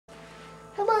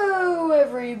Hello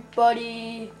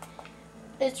everybody,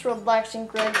 it's Relaxing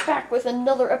Greg back with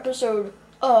another episode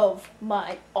of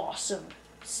my awesome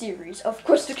series of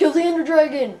Quest to Kill the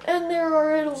EnderDragon. And there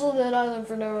are riddles on that island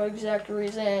for no exact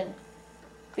reason,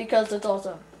 because it's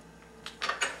awesome.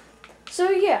 So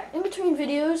yeah, in between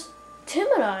videos, Tim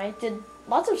and I did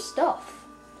lots of stuff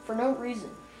for no reason.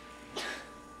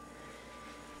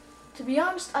 To be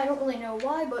honest, I don't really know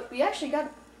why, but we actually got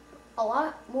a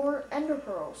lot more ender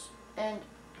pearls. And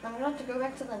I'm gonna have to go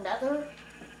back to the nether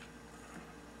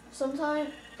sometime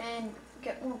and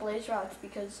get more blaze rods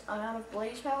because I'm out of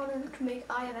blaze powder to make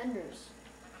Eye of Enders.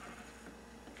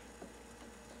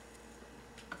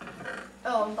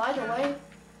 Oh, and by the way,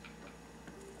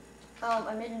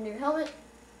 I made a new helmet,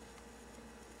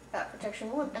 protection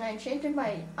 1, and I enchanted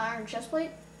my iron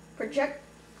chestplate,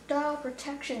 projectile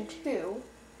protection 2,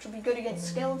 which will be good against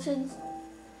skeletons,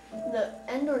 the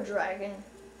EnderDragon,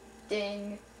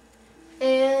 ding.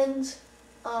 And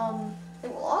it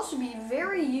will also be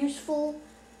very useful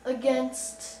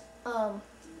against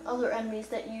other enemies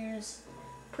that use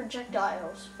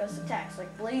projectiles as attacks,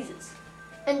 like blazes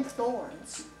and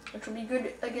thorns, which will be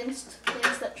good against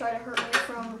things that try to hurt me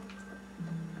from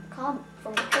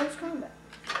close combat.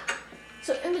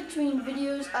 So in between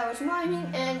videos, I was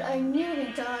mining, and I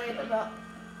nearly died about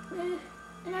an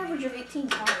average of 18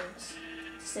 times,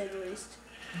 to say the least.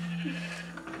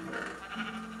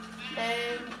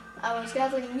 And I was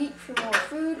gathering meat for more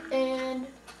food, and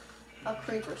a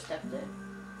creeper stepped in.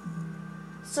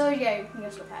 So yeah, you can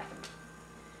guess what happened.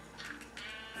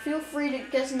 Feel free to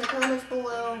guess in the comments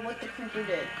below what the creeper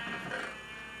did.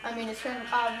 I mean, it's kind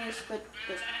of obvious, but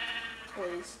just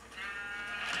please.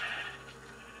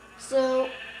 So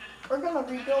we're gonna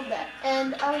rebuild that.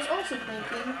 And I was also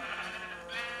thinking,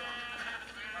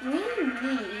 we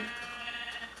need.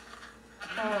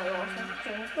 Oh, I lost my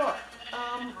train of thought.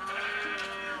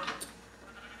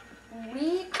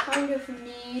 We kind of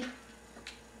need.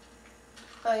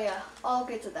 Oh yeah, I'll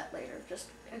get to that later. Just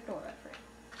ignore that for now.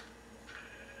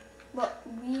 But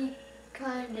we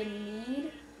kind of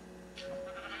need.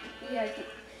 Yeah.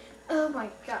 Oh my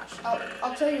gosh,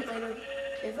 I'll tell you later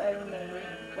if I remember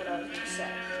what I was going to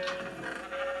say.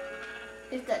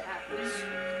 If that happens.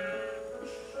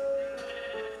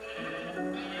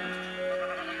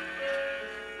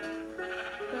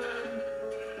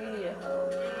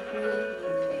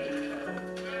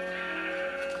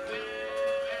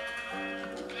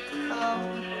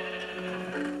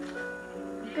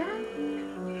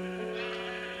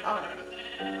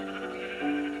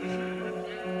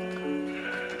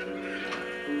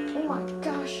 Oh my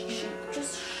gosh,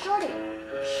 just shut it.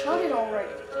 Shut it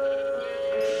already.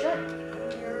 Shut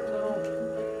your little...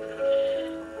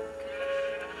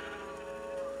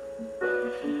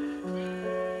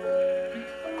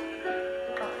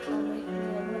 I'll make me a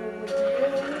little wooden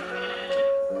building.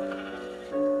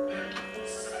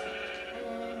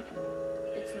 And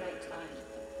it's nighttime.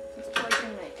 It's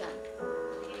approaching nighttime.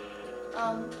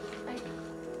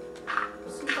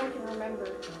 See if I can remember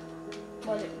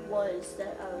what it was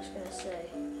that I was going to say.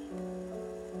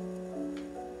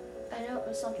 I know it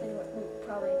was something that we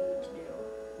probably need to do.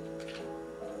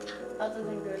 Other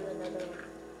than go to the nether and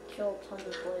kill tons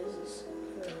of blazes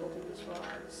for the holding these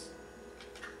rods.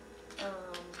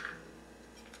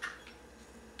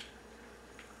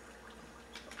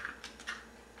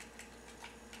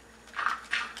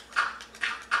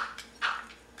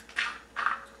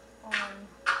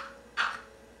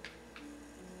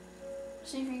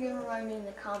 See if you can remind me in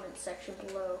the comments section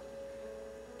below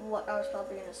what I was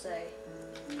probably going to say,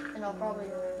 and I'll probably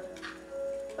remember.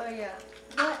 Oh yeah,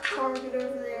 that target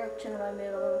over there, Tim and I made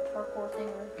a little parkour thing,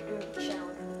 we're doing a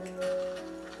challenge with it.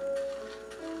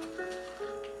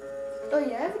 Oh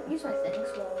yeah, I haven't used my things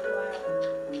for a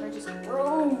while. I just,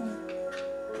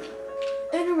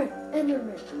 Enderman,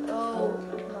 Enderman. Oh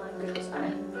my goodness, I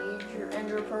need your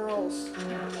ender pearls.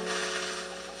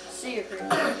 See you,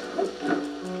 creeper.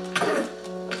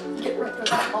 Get rid of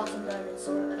that awesome diamond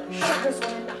sword, and then shut this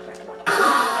one and knock back one.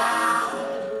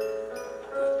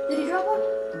 Did he drop one?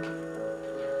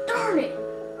 Darn it!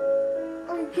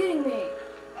 Are you kidding me?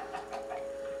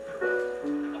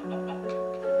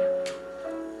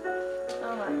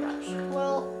 Oh my gosh.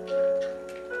 Well,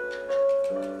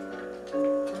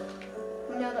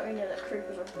 now that we know that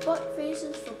creepers are butt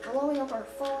faces for blowing up our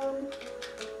farm,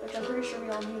 which I'm pretty sure we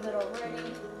all knew that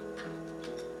already.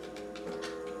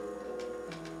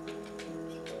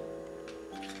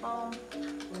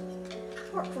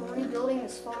 Apart from rebuilding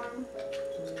this farm,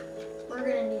 we're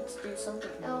gonna need to do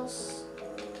something else.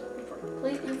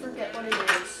 We completely forget what it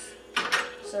is,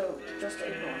 so just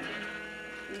ignore me,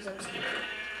 because I'm stupid.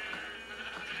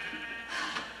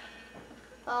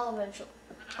 I'll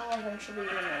eventually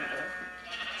remember.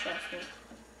 Trust me.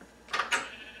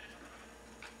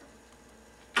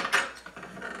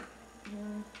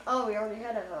 Oh, we already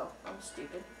had a hoe. I'm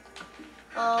stupid.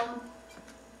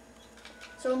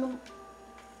 So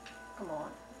come on.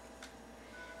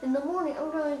 In the morning,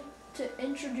 I'm going to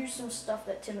introduce some stuff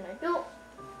that Tim and I built.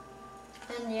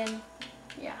 And then,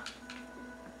 yeah.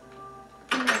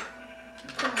 Oh my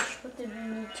gosh, what did we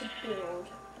need to build?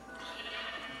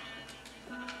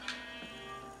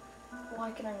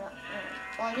 Why can I not?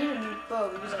 Well, I need a new bow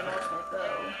because I lost my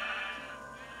bow.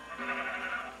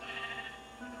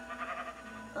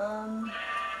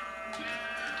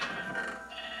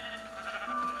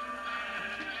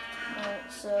 Alright,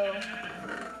 so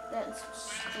that's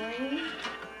string.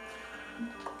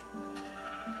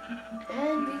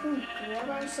 And we can grab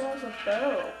ourselves a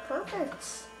bow.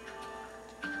 Perfect.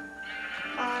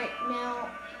 Alright, now,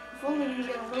 if only we can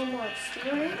get a little more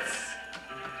experience,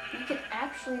 we can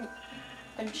actually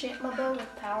enchant my bow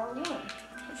with power 1,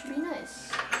 which would be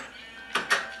nice.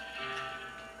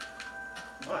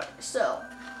 Alright, so,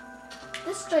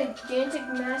 this gigantic,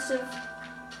 massive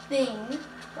thing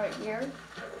right here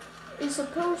is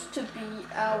supposed to be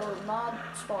our mob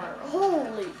spawner.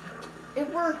 Holy! It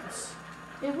worked!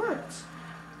 It worked!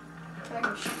 I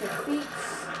can shoot their feet.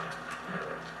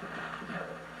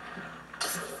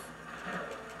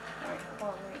 Alright,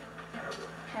 hold on, let me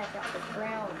hack out the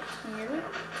ground here.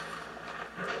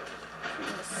 I'm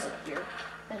gonna sit here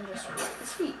and just whack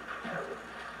his feet.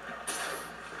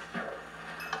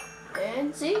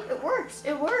 And see, it works!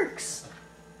 It works!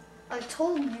 I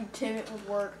told you, Tim, it would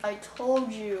work. I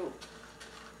told you.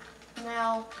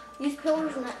 Now, these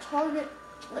pillars and that target,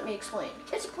 let me explain.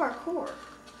 It's a parkour.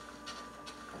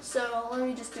 So, let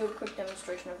me just do a quick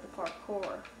demonstration of the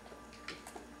parkour.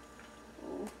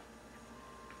 Ooh.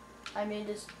 I made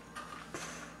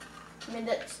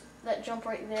that jump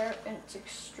right there, and it's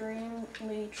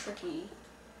extremely tricky.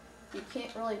 You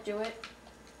can't really do it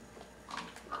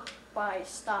by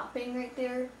stopping right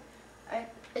there.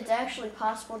 It's actually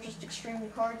possible, just extremely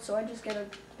hard, so I just get a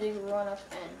big run up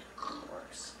and it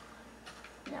works.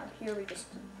 Now here we just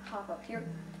hop up here,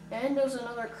 and there's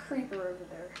another creeper over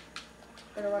there.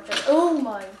 Better watch out. Oh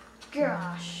my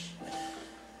gosh!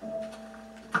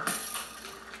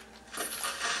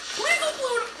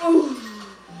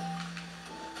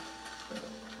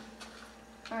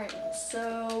 Alright,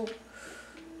 so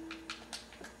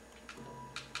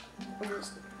we'll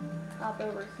just hop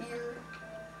over here.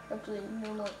 Hopefully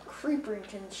no more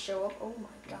creeperkins show up. Oh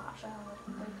my gosh, I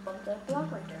bumped that block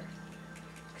right there.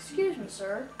 Excuse me,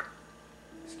 sir.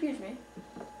 Excuse me.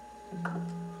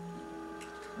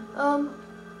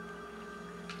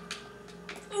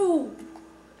 Ooh!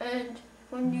 And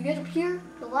when you get up here,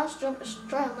 the last jump is to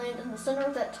try and land in the center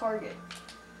of that target.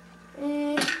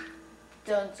 And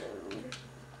donezo.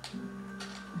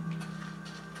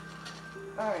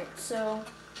 Alright, so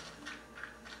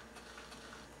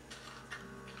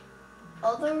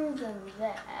other than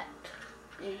that,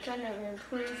 it kind of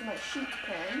improves my sheep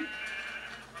pen.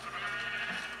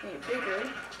 Made it bigger.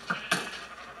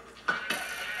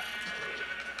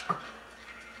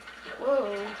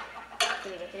 Whoa,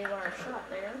 there's a haywire shot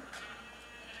there.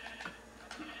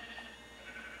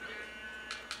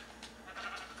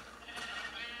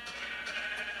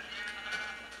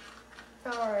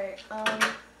 Alright,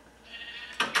 what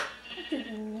did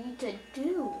we need to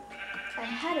do? I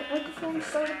had it right before we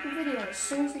started the video, and as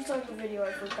soon as we started the video,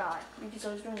 I forgot, because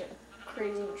I was doing a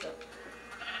crazy intro.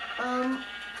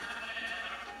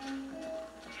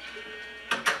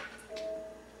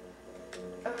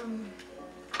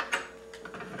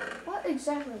 What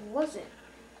exactly was it?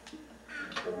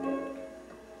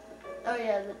 Oh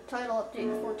yeah, the title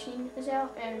update 14 is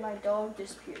out, and my dog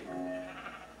disappeared.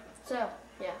 So,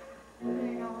 yeah.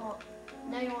 Now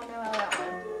you want to know how that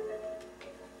went.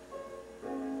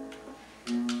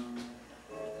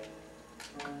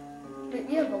 But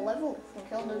yeah, the level from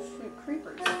killing those two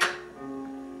creepers.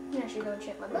 I'm actually going to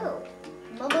enchant my bow.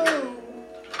 My bow!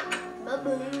 My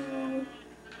bow!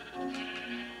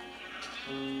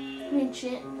 Let me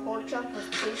enchant pork chop with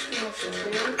tastiness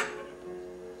 2.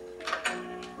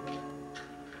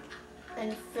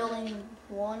 And filling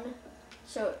 1.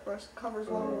 So it covers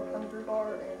 1 with hunger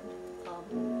bar, and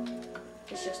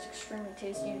it's just extremely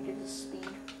tasty and gives us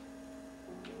speed.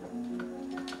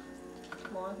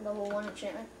 Come on, level 1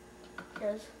 enchantment.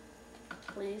 Yes.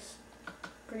 Please.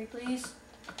 Pretty please.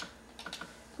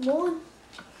 Come on.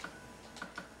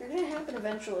 You're gonna happen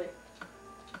eventually.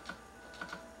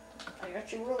 I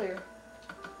got you earlier.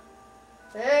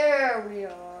 There we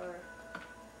are.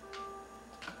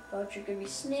 Thought you could be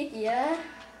sneaky, eh?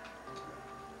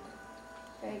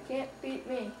 Hey, can't beat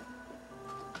me.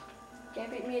 Can't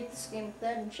beat me at this game with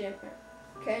that enchantment.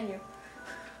 Can you?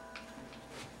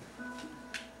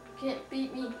 Can't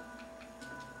beat me.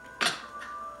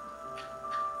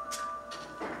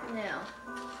 Now,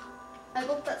 I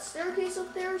built that staircase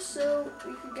up there so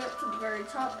we could get to the very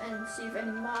top and see if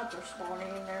any mobs are spawning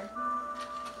in there.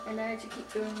 And I had to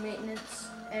keep doing maintenance,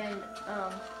 and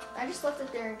I just left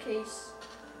it there in case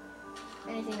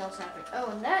anything else happened.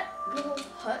 Oh, and that little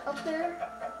hut up there,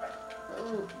 that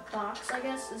little box, I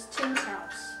guess, is Tim's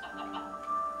house.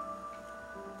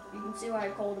 You can see why I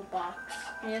call it a box.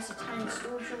 He has a tiny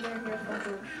storage room there, he has a bunch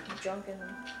of junk in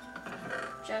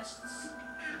chests.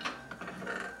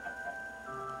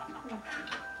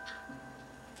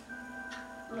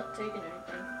 I'm not taking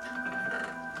anything.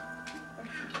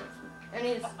 And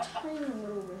he has a tiny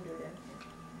little window down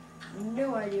here.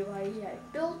 No idea why I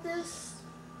built this.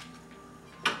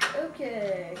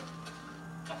 Okay.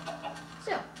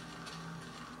 So,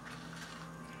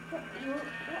 what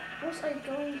was I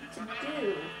going to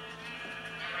do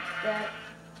that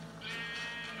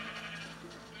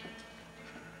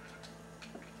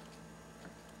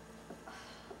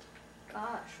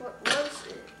gosh, what was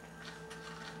it?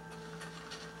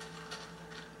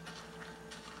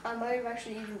 I might have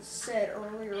actually even said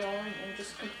earlier on and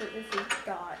just completely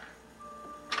forgot.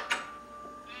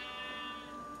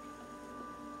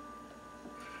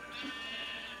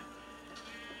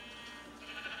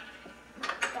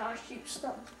 Gosh, you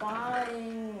stop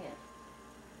buying.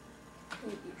 I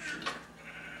hate you, sheep.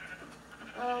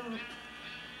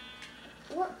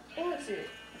 What was it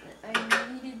that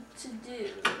I needed to do?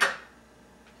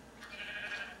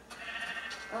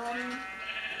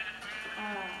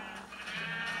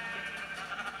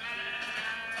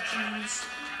 Jeez.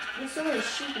 There's so many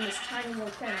sheep in this tiny little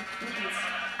pen. Look at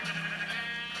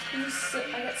this. I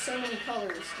got so many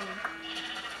colors.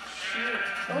 And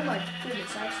oh my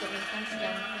goodness, I accidentally punched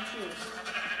down my shoes.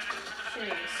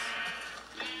 Serious.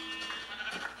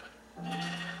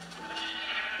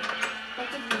 What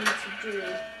did we need to do?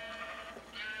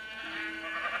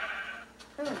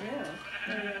 Oh no.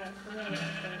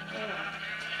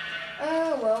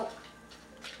 Oh well.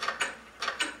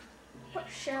 What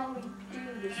shall we do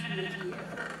this video?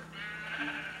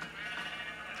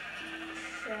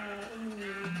 Shall we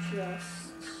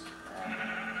just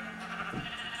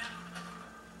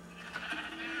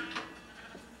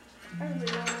I really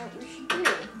don't know what we should do.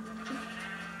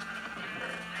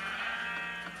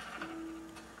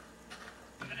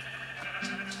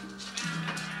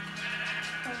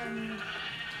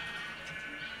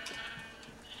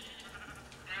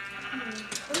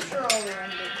 I'm sure I'll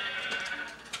remember.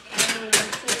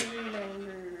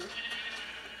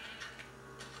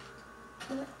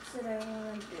 What did I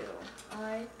want to do? I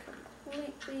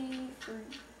completely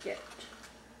forget.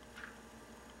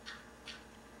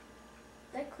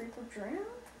 That creeper drown?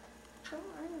 Oh,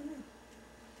 I don't know.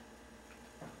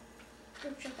 Go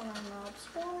check on our mob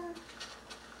spawner.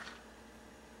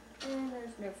 And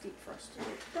there's no feet for us to do.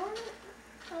 Darn it.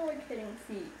 I like hitting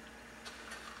feet.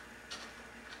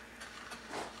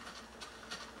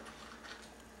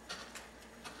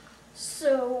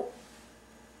 So,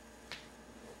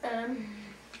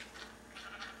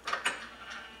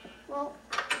 well,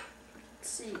 let's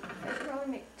see. I could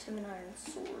probably make Tim an iron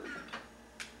sword.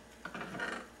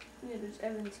 Yeah, there's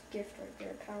Evan's gift right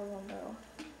there, power 1 bow.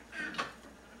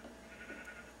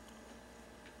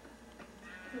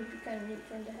 It would be kind of neat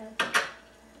for him to have.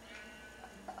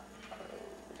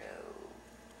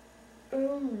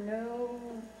 Oh no.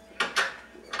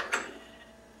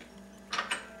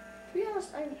 To be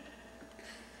honest,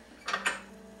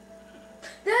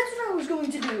 that's what I was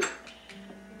going to do.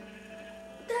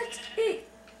 That's it.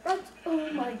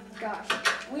 Oh my gosh.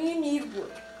 We need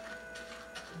wood.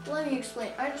 Let me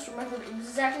explain. I just remembered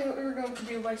exactly what we were going to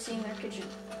do by seeing that kitchen.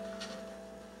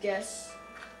 Guess.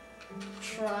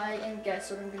 Try and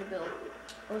guess what I'm going to build.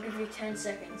 I'll give you 10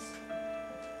 seconds.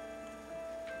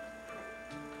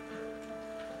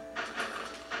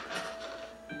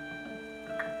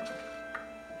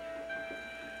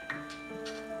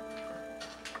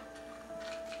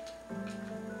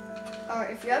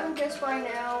 Alright, if you haven't guessed by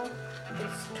now,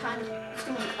 it's going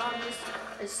to be obvious.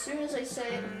 As soon as I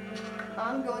say it,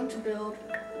 I'm going to build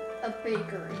a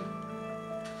bakery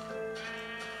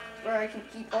where I can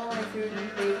keep all my food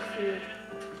and bake food,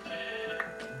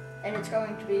 and it's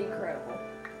going to be incredible.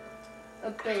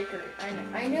 A bakery.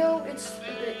 I know it's a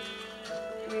bit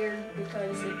weird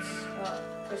because it's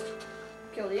supposed to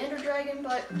kill the EnderDragon,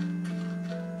 but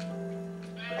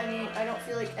I mean, I don't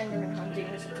feel like Enderman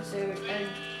hunting this episode, and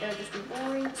it'll just be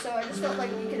boring. So I just felt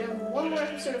like we could have one more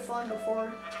episode of fun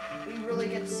before we really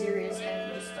get serious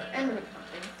and just start Enderman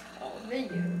hunting all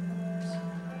videos.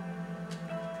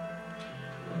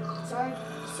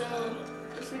 So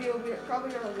this video will be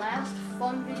probably our last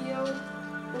fun video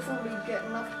before we get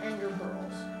enough Ender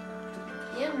pearls.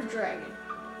 The EnderDragon.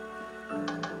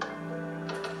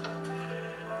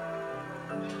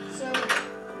 So,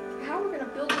 how we're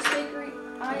gonna build this bakery,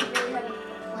 I really haven't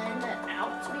planned that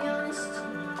out, to be honest.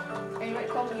 And you might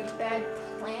call me a bad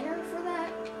planner for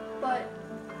that, but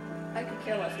I could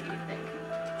care less what you think.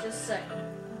 Just saying.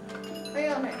 Oh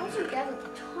yeah, and I also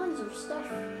gathered tons of stuff.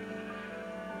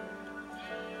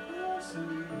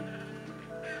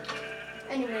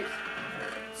 Anyways,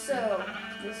 so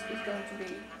this is going to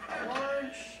be a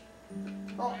large,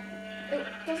 well, it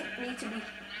doesn't need to be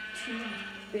too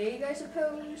big, I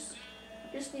suppose.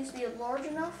 Just needs to be large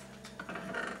enough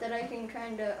that I can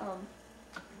kind of,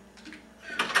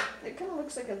 it kind of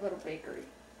looks like a little bakery.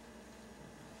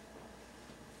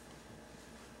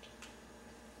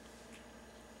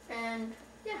 And,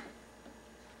 yeah.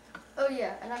 Oh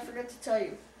yeah, and I forgot to tell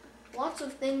you, lots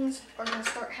of things are going to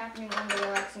start happening on the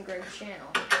Relaxing Grave channel.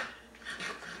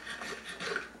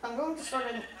 I'm going to start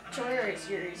a Terraria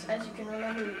series. As you can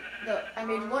remember, I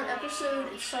made one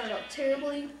episode, it started out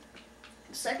terribly.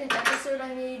 The second episode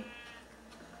I made,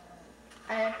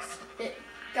 it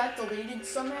got deleted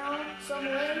somehow, some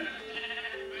way.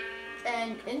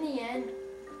 And in the end,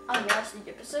 I lost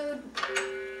the episode,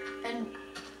 and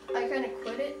I kind of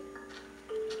quit it.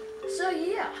 So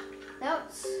yeah,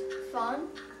 that's fun.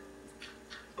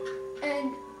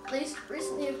 And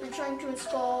recently I've been trying to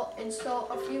install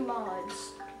a few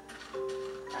mods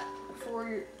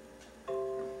for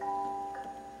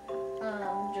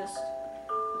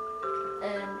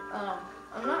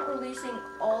I'm not releasing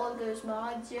all of those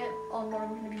mods yet on what I'm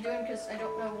going to be doing because I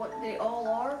don't know what they all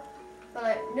are, but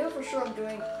I know for sure I'm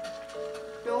doing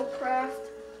Buildcraft,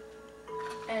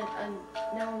 and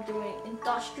now I'm doing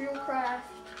Industrial Craft,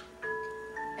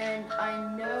 and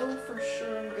I know for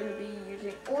sure I'm going to be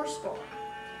using Ore Spawn.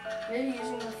 Maybe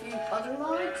using a few other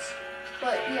mods,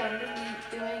 but yeah, I'm going to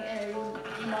be doing a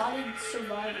modded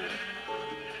survival.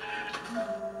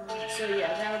 So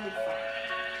yeah, that would be fun.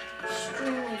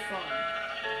 Extremely fun.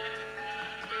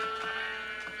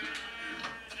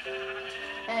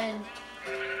 And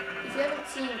if you haven't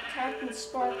seen Captain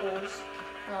Sparkle's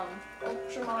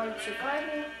Ultra Modded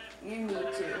Survival, you need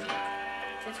to.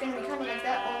 It's going to be kind of like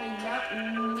that, only not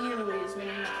nearly as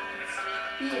many mods.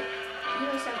 He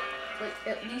must have like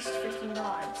at least 50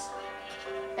 mods.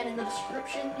 And in the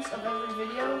descriptions of every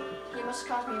video, you must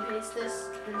copy and paste this.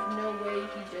 There's no way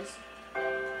he just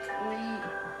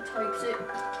retypes it.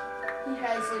 He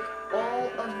has like all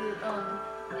of the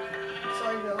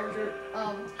sorry villager,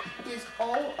 he has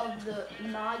all of the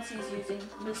mods he's using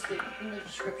listed in the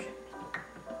description.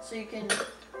 So you can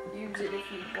use it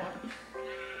if you want.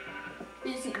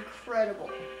 It's incredible.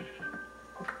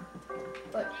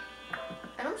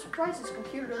 And I'm surprised his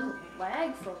computer doesn't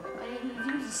lag from it. I mean,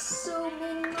 he uses so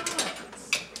many mods.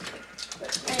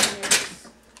 But anyways,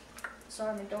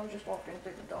 sorry, my dog just walked in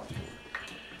through the dog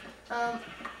food.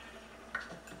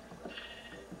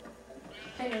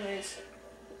 Anyways,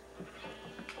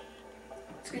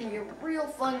 it's gonna be a real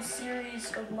fun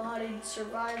series of modded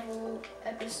survival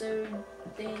episode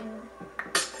thing.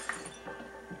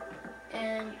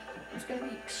 And what's going to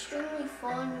be extremely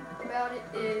fun about it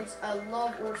is I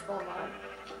love Ore Spawn mod.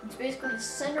 It's basically the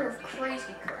center of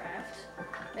Crazy Craft.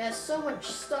 It has so much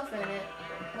stuff in it.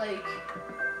 Like,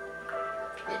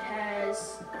 it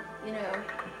has, you know,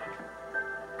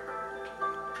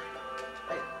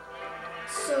 like,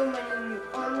 so many new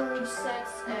armor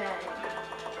sets and,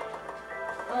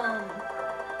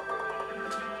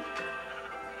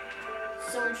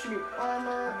 so much new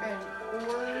armor and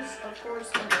ores, of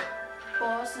course, and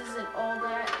bosses and all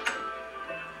that.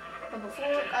 But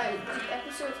before I do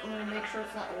episodes, I'm going to make sure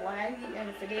it's not laggy, and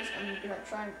if it is, I'm going to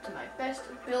try to my best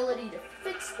ability to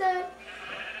fix that.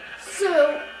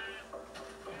 So,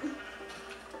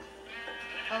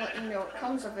 I'll let you know what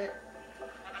comes of it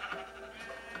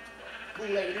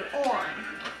later on,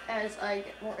 as I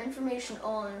get more information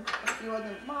on a few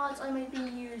other mods I may be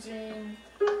using.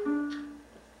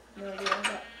 No idea what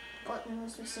that button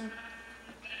was missing.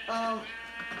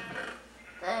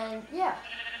 And yeah,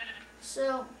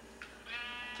 so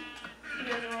you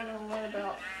guys are all going to learn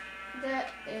about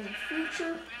that in the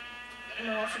future. And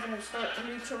I'm also going to start a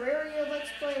new Terraria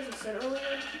Let's Play, as I said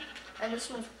earlier. And this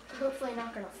one's hopefully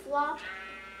not going to flop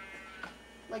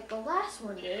like the last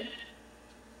one did.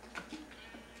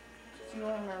 If you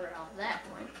all remember how that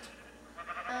went.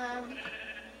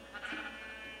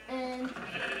 And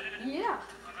yeah,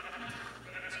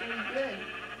 it's gonna be good,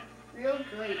 real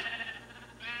great.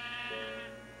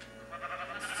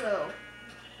 So,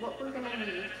 what we're gonna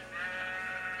need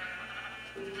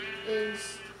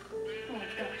is, oh my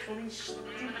gosh, will you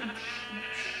stupid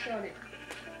shut it.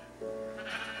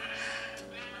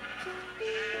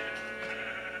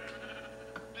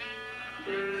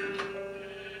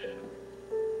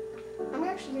 I'm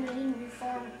actually gonna need a new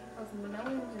farm of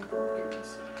melons and pumpkins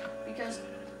because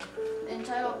in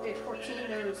title update 14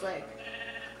 there was like,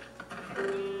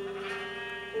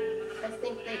 I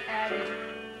think they added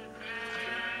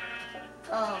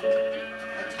a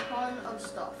ton of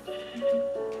stuff.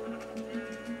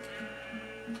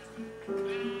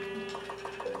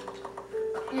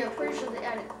 Yeah, pretty sure they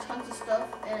added tons of stuff,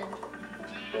 and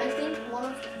I think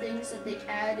one of the things that they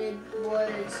added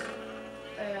was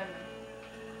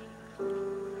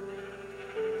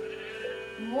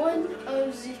one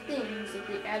of the things that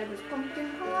they added was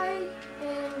pumpkin pie,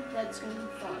 and that's gonna be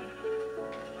fun.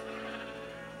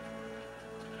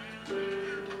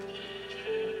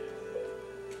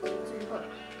 So you put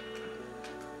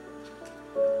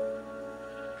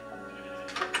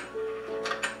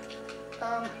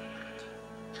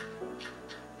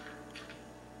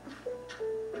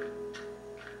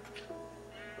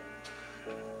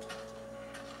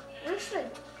where should I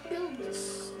build this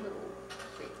little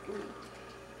bakery?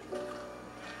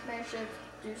 Maybe I should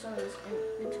do some of this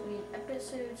in between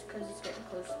episodes because it's getting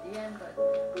close to the end, but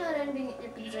I'm not ending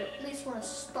it because I at least want to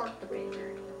start the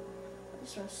bakery. I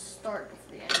just want to start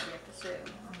before the end of the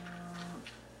episode.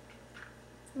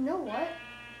 You know what?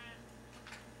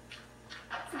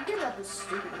 Forget about this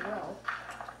stupid well.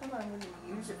 I'm not going to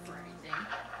use it for anything.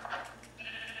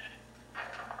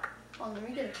 Oh, let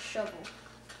me get a shovel.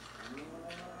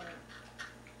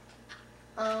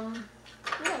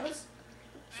 Yeah, let's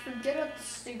forget about the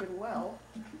stupid well.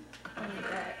 I need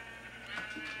that.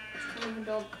 We can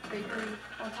build a bakery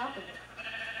on top of it.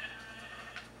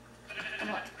 I'm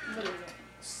not literally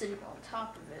sitting on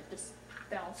top of it, just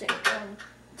bouncing on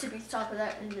to the top of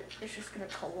that, and it's just gonna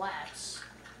collapse.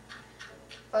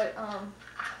 But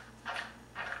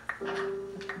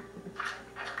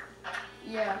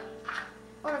yeah.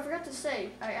 Oh, I forgot to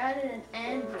say, I added an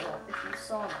anvil. If you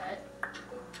saw that,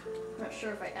 I'm not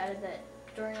sure if I added that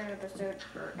during an episode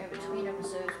or in between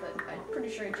episodes, but I'm pretty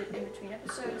sure I did in between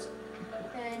episodes.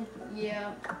 And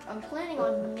yeah, I'm planning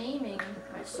on naming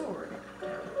my sword.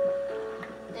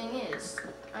 Thing is,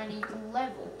 I need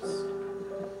levels.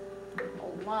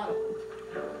 A lot of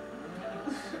them.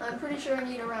 I'm pretty sure I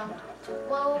need around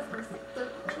 12 or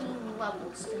 13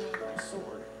 levels to name my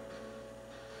sword.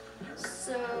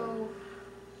 So,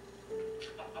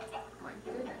 my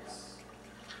goodness.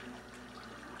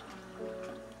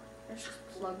 Let's just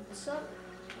plug this up.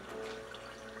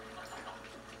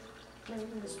 Then we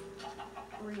can just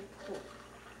re-pull.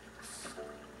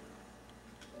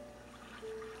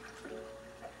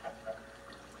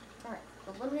 Alright,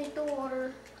 eliminate the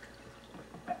water.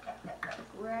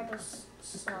 Grab us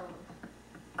some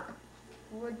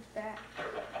wood back.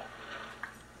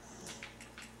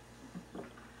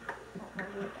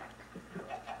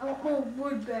 I want my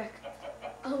wood back.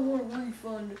 I want a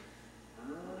refund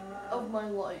of my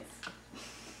life.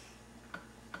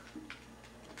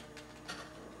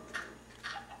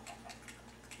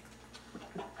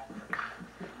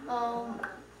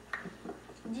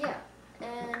 Yeah,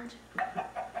 and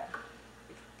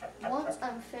once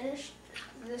I'm finished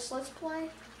this Let's Play,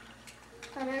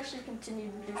 I'd actually continue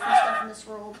to do some stuff in this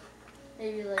world.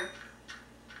 Maybe like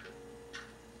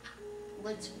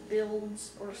Let's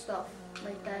Builds or stuff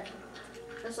like that.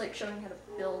 Just like showing how to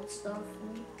build stuff.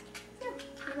 And, yeah,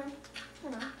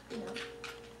 you know.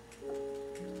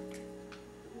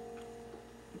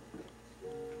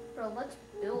 Bro, Let's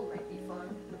Build might be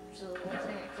fun. Which is the one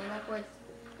thing I came up with.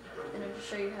 And I'll just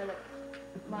show you how to,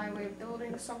 my way of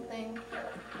building something.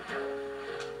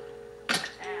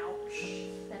 Ouch,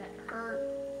 that hurt.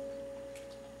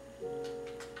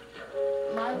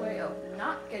 My way of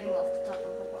not getting off the top of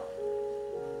a well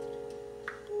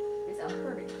without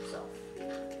hurting yourself.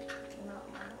 Not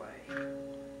my way.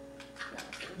 Not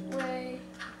the way.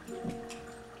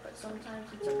 But sometimes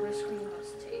it's a risk we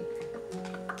must take.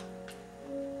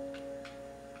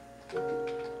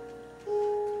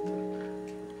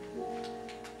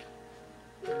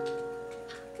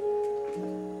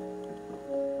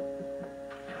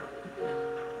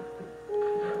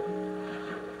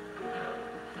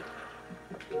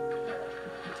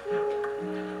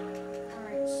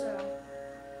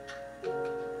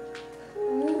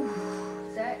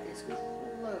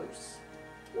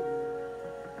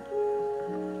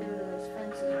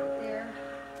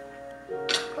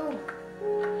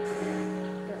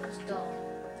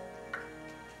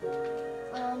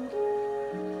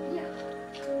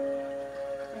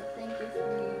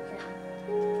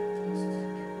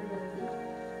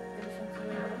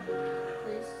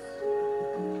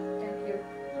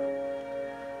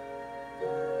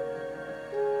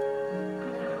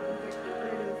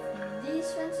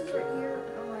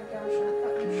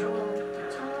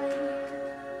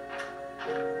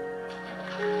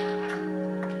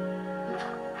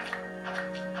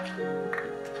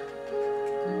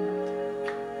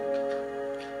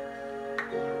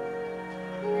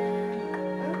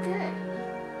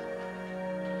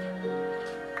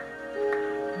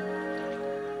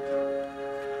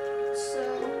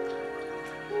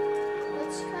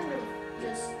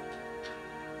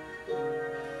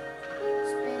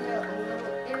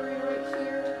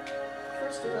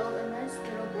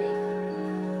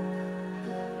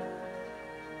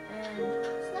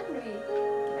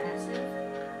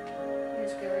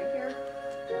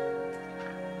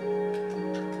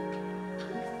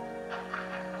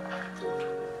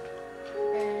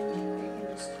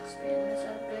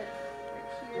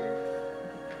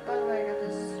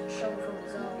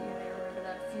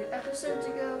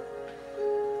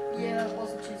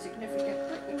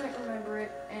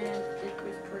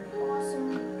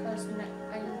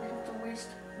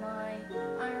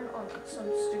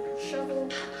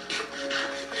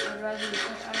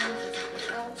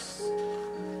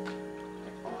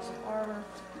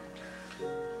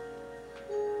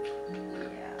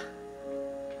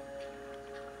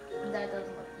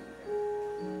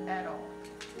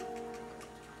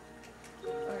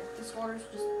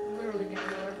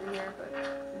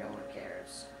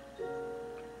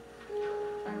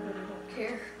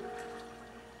 here.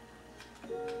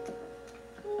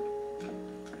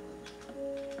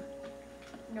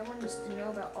 No one needs to know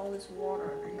about all this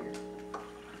water under here.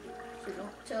 So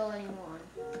don't tell anyone,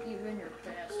 even your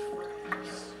best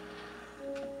friends.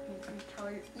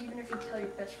 Even if you tell your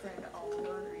best friend, I'll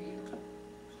murder you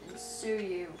and sue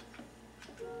you.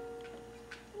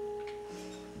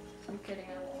 I'm kidding,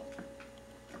 I won't.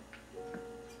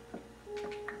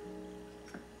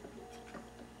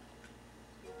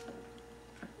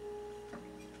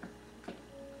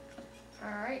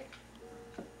 Alright.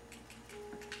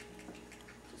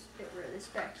 Just get rid of this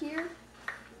back here.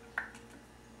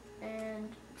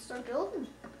 And start building.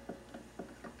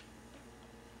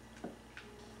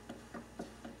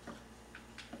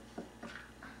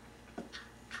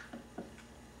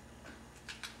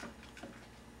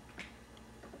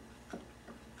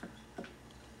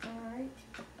 Alright,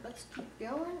 let's keep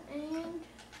going and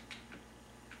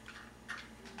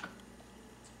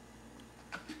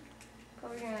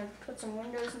probably gonna put some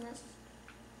windows in this.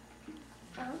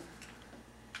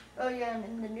 Oh yeah, and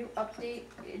in the new update,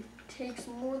 it takes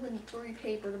more than 3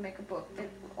 paper to make a book. It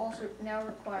also now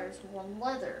requires 1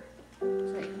 leather to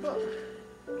make a book,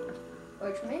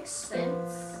 which makes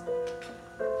sense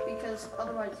because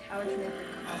otherwise, how would you make a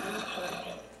cover?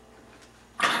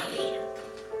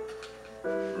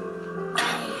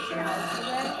 Cows for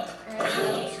that, and I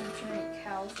don't see too many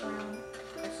cows around.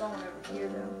 I saw one over here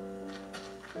though.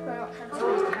 But I don't have too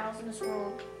many cows in this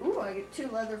world. Ooh, I get 2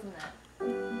 leather from that.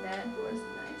 That was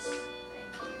nice.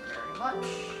 Thank you very much.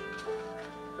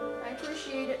 I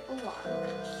appreciate it a lot.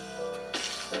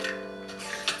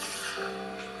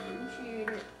 Appreciate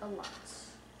it a lot.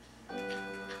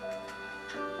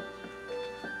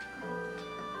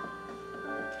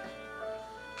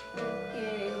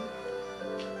 Okay.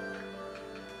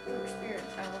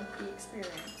 Experience. I want the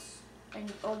experience. I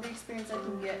need all the experience I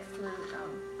can get for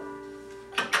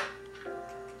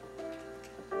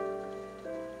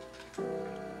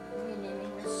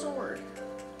renaming my sword.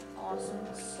 Awesome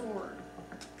sword.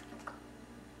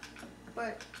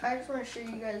 But I just want to show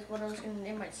you guys what I was going to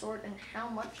name my sword and how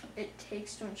much it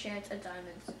takes to enchant a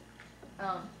diamond.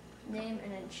 Name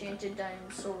an enchanted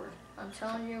diamond sword. I'm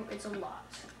telling you, it's a lot.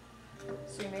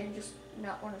 So you may just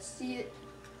not want to see it.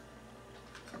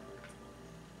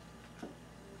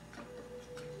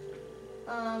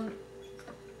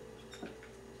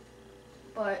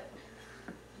 But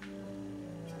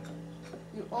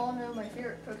you all know my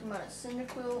favorite Pokemon is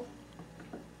Cyndaquil.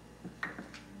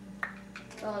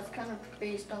 Well, it's kind of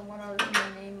based on what I was going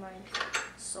to name my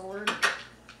sword.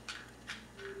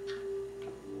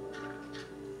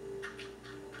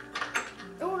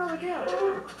 Oh, another cow!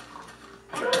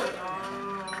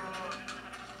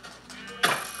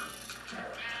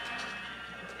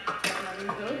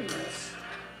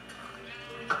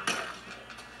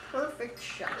 Perfect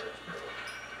shot.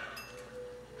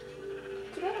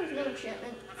 Too bad there's no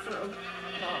enchantment for a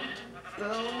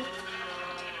bow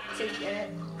to get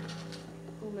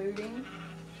looting,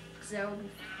 because that would be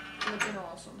looking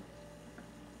awesome.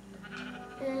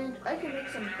 And I could make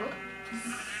some books.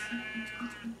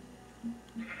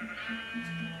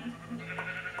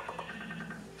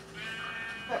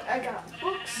 But I got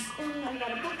books and I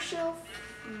got a bookshelf.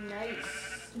 Nice.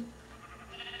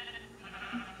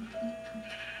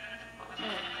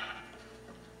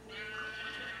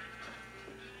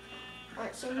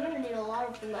 Alright, so I'm gonna need a lot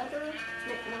of leather to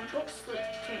make more books to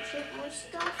enchant more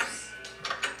stuffs.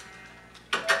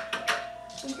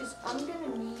 Because I'm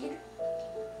gonna need,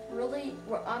 really,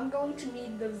 what I'm going to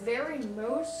need the very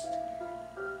most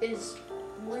is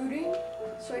looting,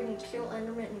 so I can kill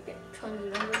Enderman and get tons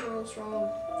of Ender pearls from him.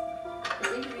 I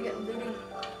think if you get looting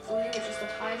 3, which is the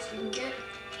highest you can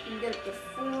get up to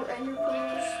 4 Ender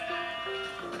pearls.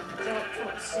 So up to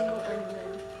a single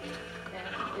Enderman,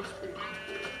 and it's pretty cool.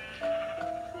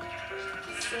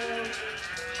 So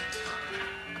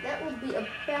that will be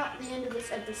about the end of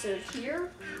this episode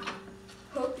here.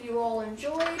 Hope you all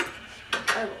enjoyed.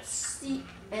 I will see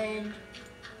and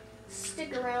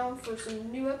stick around for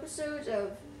some new episodes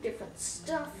of different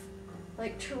stuff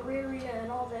like Terraria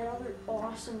and all that other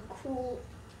awesome, cool,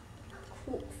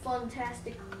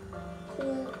 fantastic,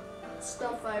 cool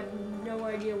stuff. I have no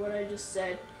idea what I just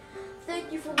said.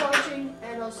 Thank you for watching,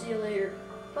 and I'll see you later.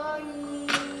 Bye.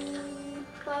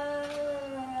 Bye.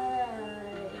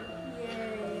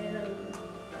 Yeah.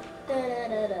 Da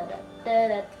da da da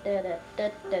da da da da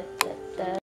da da.